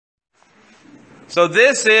So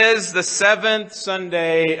this is the seventh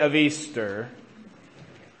Sunday of Easter,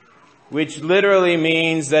 which literally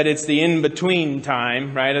means that it's the in-between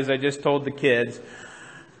time, right? As I just told the kids.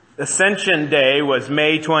 Ascension Day was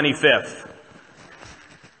May 25th.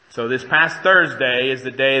 So this past Thursday is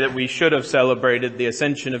the day that we should have celebrated the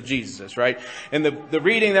ascension of Jesus, right? And the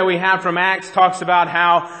reading that we have from Acts talks about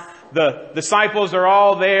how the disciples are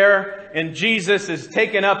all there and Jesus is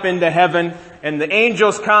taken up into heaven and the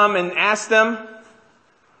angels come and ask them,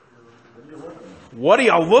 "What are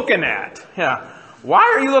y'all looking at?" Yeah. Why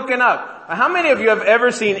are you looking up? How many of you have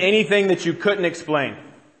ever seen anything that you couldn't explain?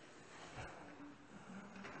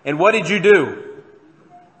 And what did you do?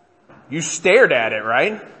 You stared at it,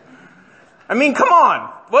 right? I mean, come on.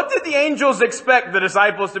 What did the angels expect the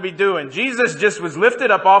disciples to be doing? Jesus just was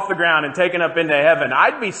lifted up off the ground and taken up into heaven.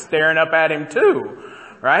 I'd be staring up at him too,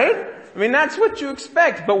 right? I mean, that's what you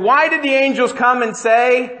expect. But why did the angels come and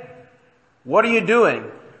say, "What are you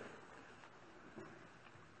doing?"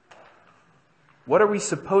 What are we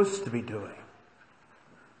supposed to be doing?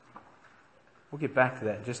 We'll get back to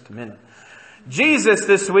that in just a minute. Jesus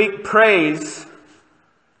this week prays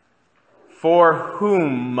for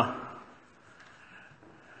whom?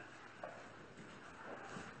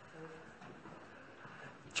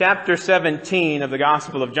 Chapter 17 of the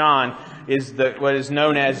Gospel of John is what is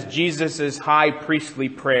known as Jesus' high priestly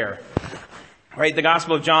prayer. Right? The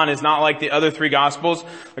Gospel of John is not like the other three Gospels.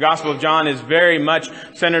 The Gospel of John is very much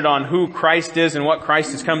centered on who Christ is and what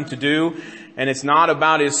Christ has come to do. And it's not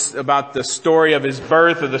about the story of his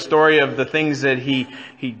birth or the story of the things that he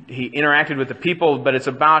interacted with the people, but it's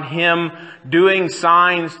about him doing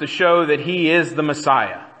signs to show that he is the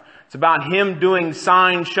Messiah. It's about him doing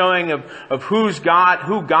signs showing of who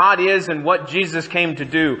God is and what Jesus came to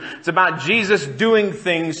do. It's about Jesus doing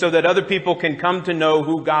things so that other people can come to know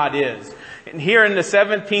who God is. And here in the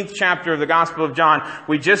 17th chapter of the Gospel of John,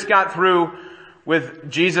 we just got through with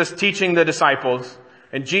Jesus teaching the disciples.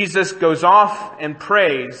 And Jesus goes off and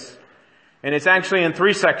prays. And it's actually in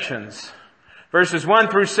three sections. Verses 1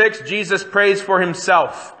 through 6, Jesus prays for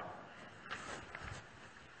himself.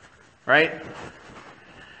 Right?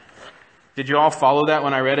 Did you all follow that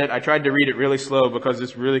when I read it? I tried to read it really slow because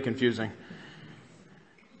it's really confusing.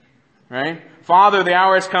 Right? "Father, the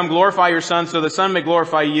hour has come. Glorify your Son so the Son may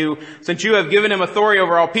glorify you, since you have given him authority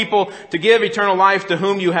over all people to give eternal life to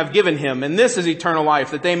whom you have given him. And this is eternal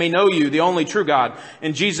life, that they may know you, the only true God,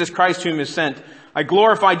 and Jesus Christ whom you have sent. I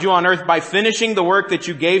glorified you on earth by finishing the work that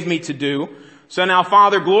you gave me to do. So now,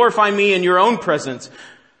 Father, glorify me in your own presence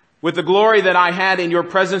with the glory that I had in your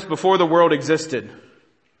presence before the world existed.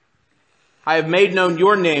 I have made known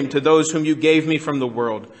your name to those whom you gave me from the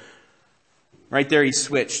world." Right there he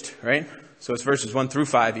switched, right? So it's verses 1 through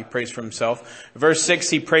 5 he prays for himself. Verse 6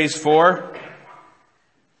 he prays for...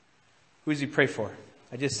 Who does he pray for?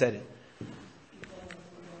 I just said it.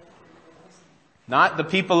 Not the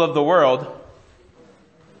people of the world.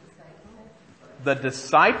 The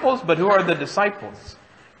disciples? But who are the disciples?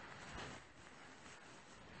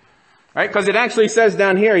 Right? Because it actually says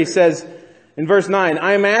down here, he says in verse 9,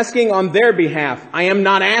 "I am asking on their behalf. I am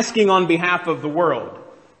not asking on behalf of the world."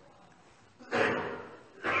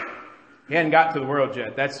 He hadn't got to the world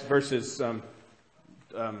yet. That's verses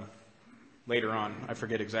later on. I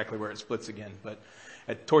forget exactly where it splits again. But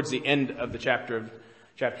towards the end of the chapter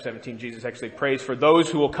 17, Jesus actually prays for those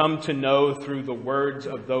who will come to know through the words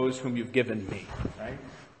of those whom you've given me. Right?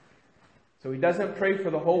 So he doesn't pray for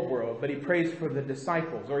the whole world, but he prays for the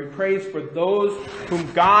disciples. Or he prays for those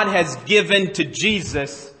whom God has given to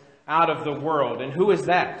Jesus out of the world. And who is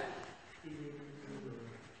that?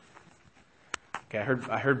 Okay,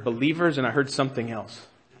 I heard believers and I heard something else.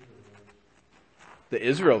 The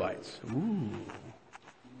Israelites. Ooh.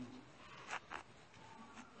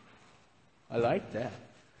 I like that.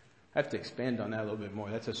 I have to expand on that a little bit more.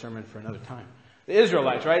 That's a sermon for another time. The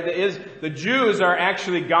Israelites, right? The Jews are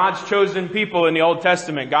actually God's chosen people in the Old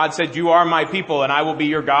Testament. God said, "You are my people and I will be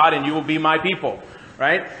your God and you will be my people."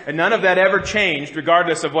 Right? And none of that ever changed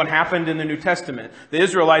regardless of what happened in the New Testament. The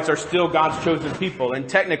Israelites are still God's chosen people. And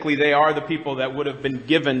technically they are the people that would have been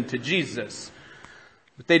given to Jesus.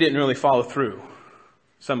 But they didn't really follow through.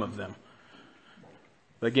 Some of them.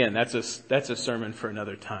 But again, that's a sermon for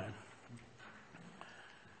another time.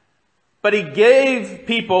 But he gave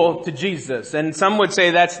people to Jesus. And some would say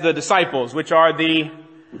that's the disciples, which are the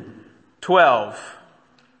 12.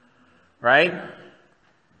 Right?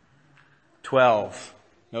 12.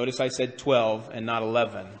 Notice I said 12 and not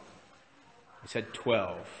 11. I said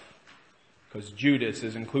 12. Because Judas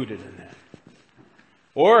is included in that.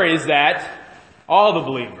 Or is that all the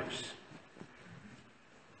believers?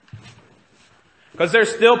 Because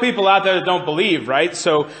there's still people out there that don't believe, right?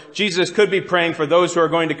 So Jesus could be praying for those who are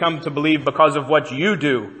going to come to believe because of what you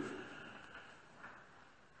do.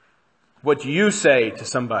 What you say to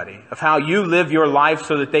somebody. Of how you live your life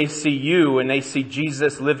so that they see you and they see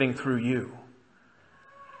Jesus living through you.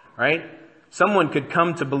 Right? Someone could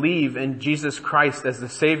come to believe in Jesus Christ as the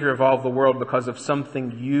Savior of all the world because of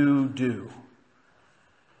something you do.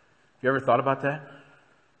 You ever thought about that?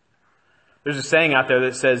 There's a saying out there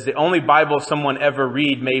that says the only Bible someone ever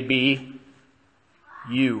read may be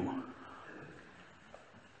you.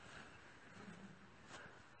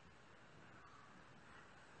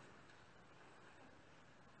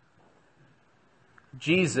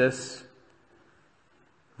 Jesus,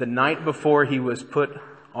 the night before he was put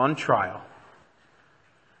on trial,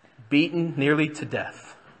 beaten nearly to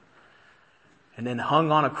death, and then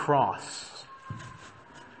hung on a cross,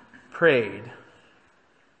 prayed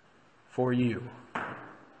for you.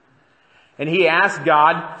 And he asked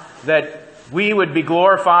God that we would be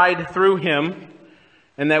glorified through him,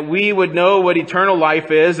 and that we would know what eternal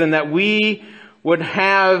life is, and that we would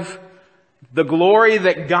have the glory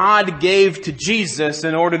that God gave to Jesus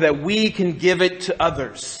in order that we can give it to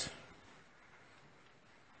others.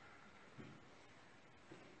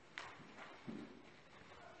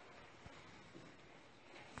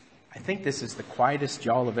 I think this is the quietest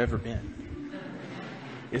y'all have ever been.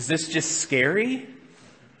 Is this just scary?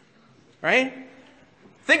 Right?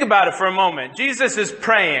 Think about it for a moment. Jesus is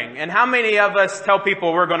praying, and how many of us tell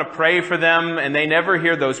people we're going to pray for them and they never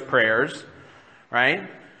hear those prayers? Right?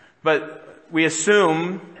 But we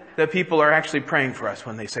assume that people are actually praying for us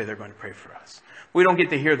when they say they're going to pray for us. We don't get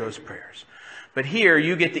to hear those prayers. But here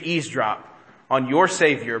you get to eavesdrop on your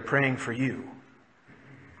Savior praying for you.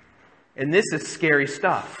 And this is scary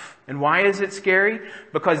stuff. And why is it scary?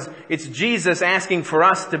 Because it's Jesus asking for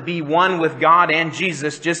us to be one with God and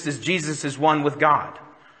Jesus, just as Jesus is one with God.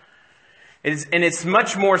 And it's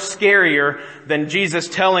much more scarier than Jesus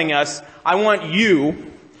telling us, I want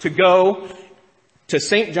you to go to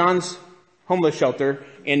St. John's homeless shelter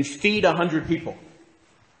and feed 100 people.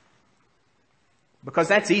 Because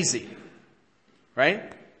that's easy.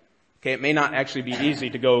 Right? Okay, it may not actually be easy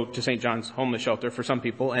to go to St. John's homeless shelter for some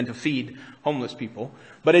people and to feed homeless people.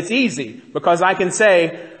 But it's easy because I can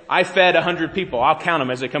say, I fed 100 people. I'll count them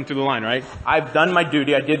as they come through the line, right? I've done my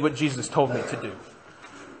duty. I did what Jesus told me to do.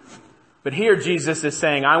 But here Jesus is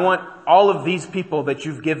saying, I want all of these people that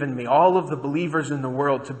you've given me, all of the believers in the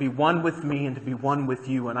world to be one with me and to be one with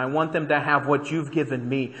you. And I want them to have what you've given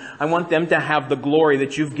me. I want them to have the glory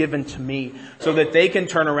that you've given to me so that they can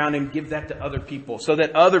turn around and give that to other people, so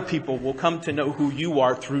that other people will come to know who you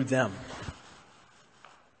are through them.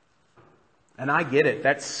 And I get it.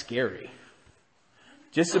 That's scary.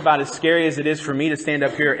 Just about as scary as it is for me to stand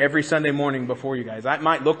up here every Sunday morning before you guys. That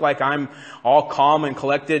might look like I'm all calm and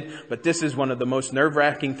collected, but this is one of the most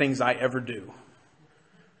nerve-wracking things I ever do.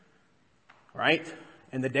 Right?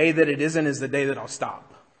 And the day that it isn't is the day that I'll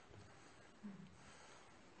stop.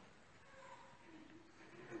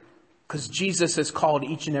 Because Jesus has called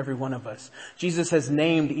each and every one of us. Jesus has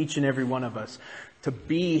named each and every one of us to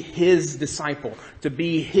be his disciple, to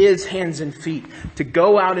be his hands and feet, to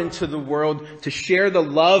go out into the world, to share the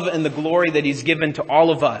love and the glory that he's given to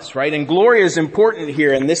all of us, right? And glory is important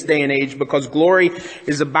here in this day and age because glory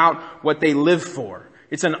is about what they live for.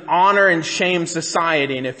 It's an honor and shame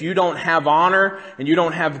society, and if you don't have honor and you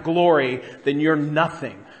don't have glory, then you're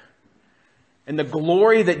nothing. And the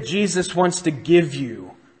glory that Jesus wants to give you,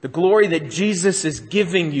 the glory that Jesus is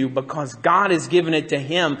giving you because God has given it to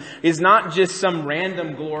him, is not just some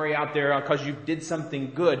random glory out there because you did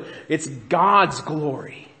something good. It's God's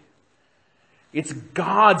glory. It's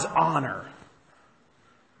God's honor.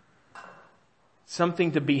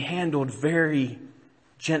 Something to be handled very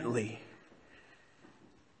gently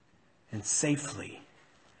and safely.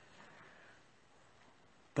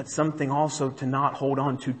 But something also to not hold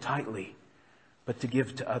on too tightly, but to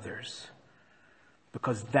give to others.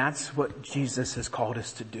 Because that's what Jesus has called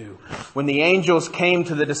us to do. When the angels came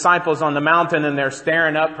to the disciples on the mountain and they're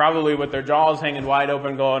staring up, probably with their jaws hanging wide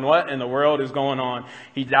open, going, what in the world is going on?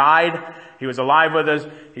 He died. He was alive with us.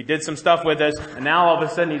 He did some stuff with us. And now all of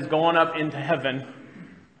a sudden he's going up into heaven.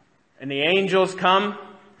 And the angels come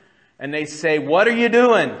and they say, what are you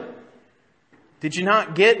doing? Did you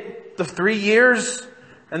not get the 3 years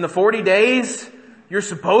and the 40 days? You're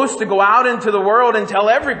supposed to go out into the world and tell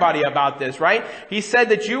everybody about this, right? He said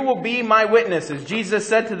that you will be my witnesses. Jesus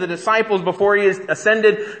said to the disciples before he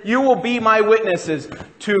ascended, you will be my witnesses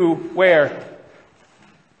to where?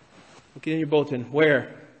 Look in your bulletin.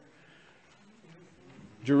 Where?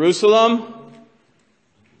 Jerusalem,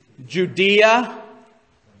 Judea,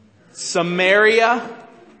 Samaria,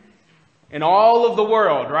 and all of the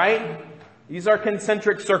world, right? These are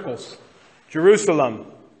concentric circles. Jerusalem.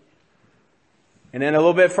 And then a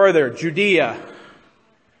little bit further, Judea.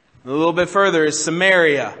 And a little bit further is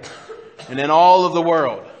Samaria. And then all of the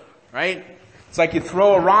world, right? It's like you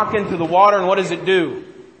throw a rock into the water and what does it do?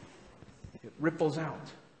 It ripples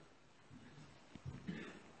out.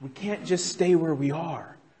 We can't just stay where we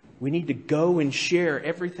are. We need to go and share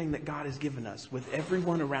everything that God has given us with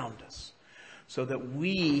everyone around us so that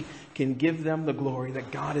we can give them the glory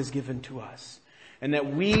that God has given to us and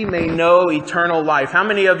that we may know eternal life. How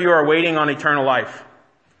many of you are waiting on eternal life?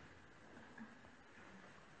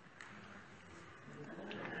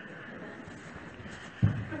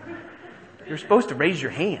 You're supposed to raise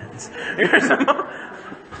your hands.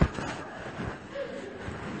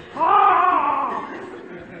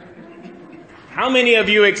 How many of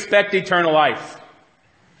you expect eternal life?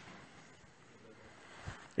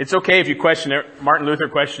 It's okay if you question it. Martin Luther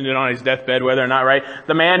questioned it on his deathbed, whether or not, right?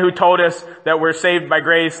 The man who told us that we're saved by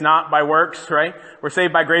grace, not by works, right? We're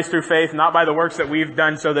saved by grace through faith, not by the works that we've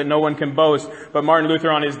done so that no one can boast. But Martin Luther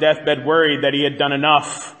on his deathbed worried that he had done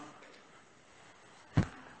enough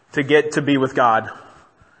to get to be with God.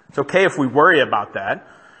 It's okay if we worry about that,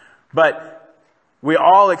 but we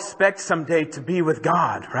all expect someday to be with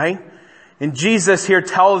God, right? And Jesus here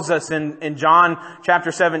tells us in John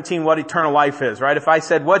chapter 17 what eternal life is, right? If I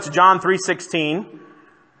said, what's John 3:16?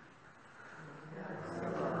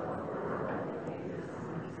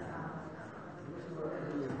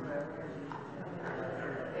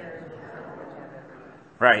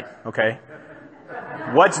 Right, okay.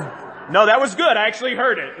 No, that was good. I actually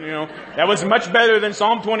heard it. That was much better than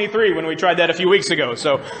Psalm 23 when we tried that a few weeks ago.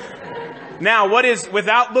 So, now,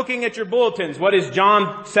 without looking at your bulletins, what is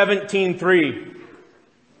John 17:3?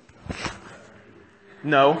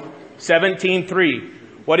 No, 17:3.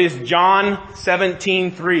 What is John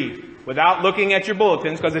 17:3? Without looking at your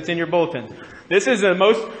bulletins, because it's in your bulletins. This is as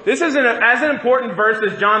an important verse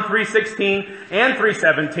as John 3:16 and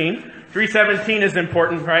 3:17. 3:17 is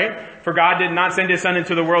important, right? For God did not send His Son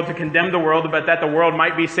into the world to condemn the world, but that the world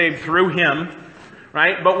might be saved through Him.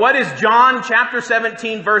 Right? But what is John chapter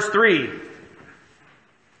 17 verse 3?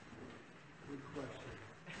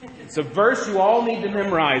 It's a verse you all need to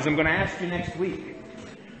memorize. I'm going to ask you next week.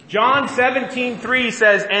 John 17:3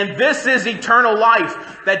 says, "And this is eternal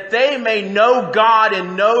life, that they may know God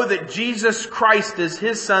and know that Jesus Christ is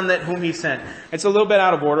His Son that whom He sent." It's a little bit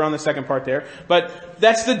out of order on the second part there, but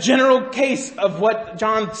that's the general case of what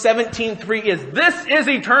John 17:3 is. This is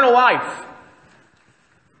eternal life.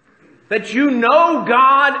 That you know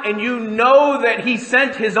God and you know that He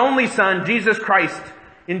sent His only Son, Jesus Christ,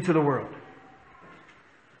 into the world.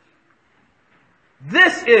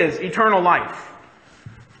 This is eternal life.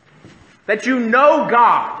 That you know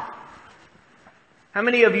God. How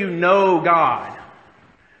many of you know God?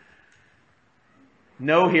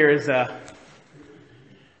 Know here is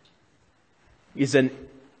an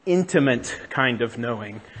intimate kind of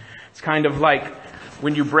knowing. It's kind of like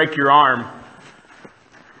when you break your arm,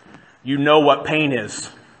 you know what pain is,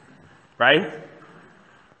 right?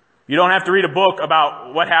 You don't have to read a book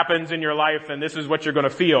about what happens in your life and this is what you're going to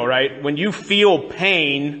feel, right? When you feel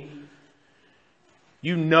pain,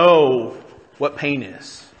 you know what pain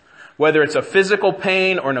is. Whether it's a physical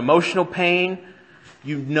pain or an emotional pain,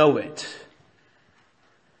 you know it.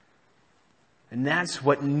 And that's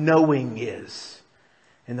what knowing is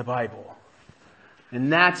in the Bible.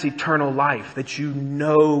 And that's eternal life, that you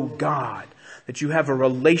know God, that you have a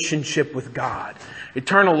relationship with God.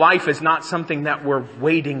 Eternal life is not something that we're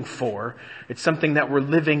waiting for. It's something that we're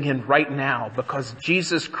living in right now because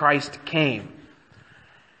Jesus Christ came,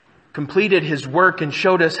 completed His work and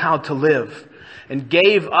showed us how to live and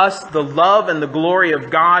gave us the love and the glory of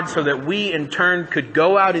God so that we in turn could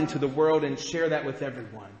go out into the world and share that with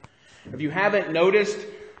everyone. If you haven't noticed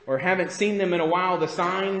or haven't seen them in a while, the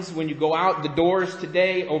signs when you go out the doors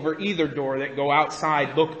today, over either door that go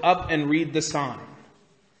outside, look up and read the sign.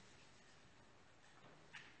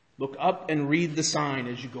 Look up and read the sign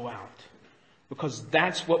as you go out. Because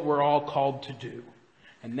that's what we're all called to do.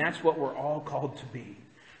 And that's what we're all called to be.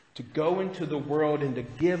 To go into the world and to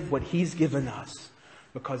give what He's given us.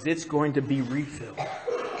 Because it's going to be refilled.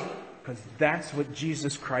 Because that's what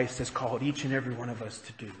Jesus Christ has called each and every one of us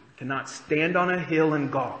to do. To not stand on a hill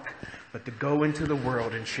and gawk, but to go into the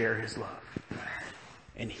world and share His love.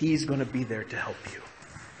 And He's going to be there to help you.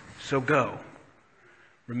 So go,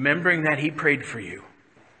 remembering that He prayed for you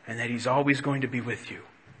and that He's always going to be with you.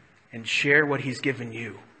 And share what He's given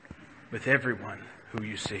you with everyone who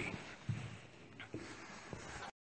you see.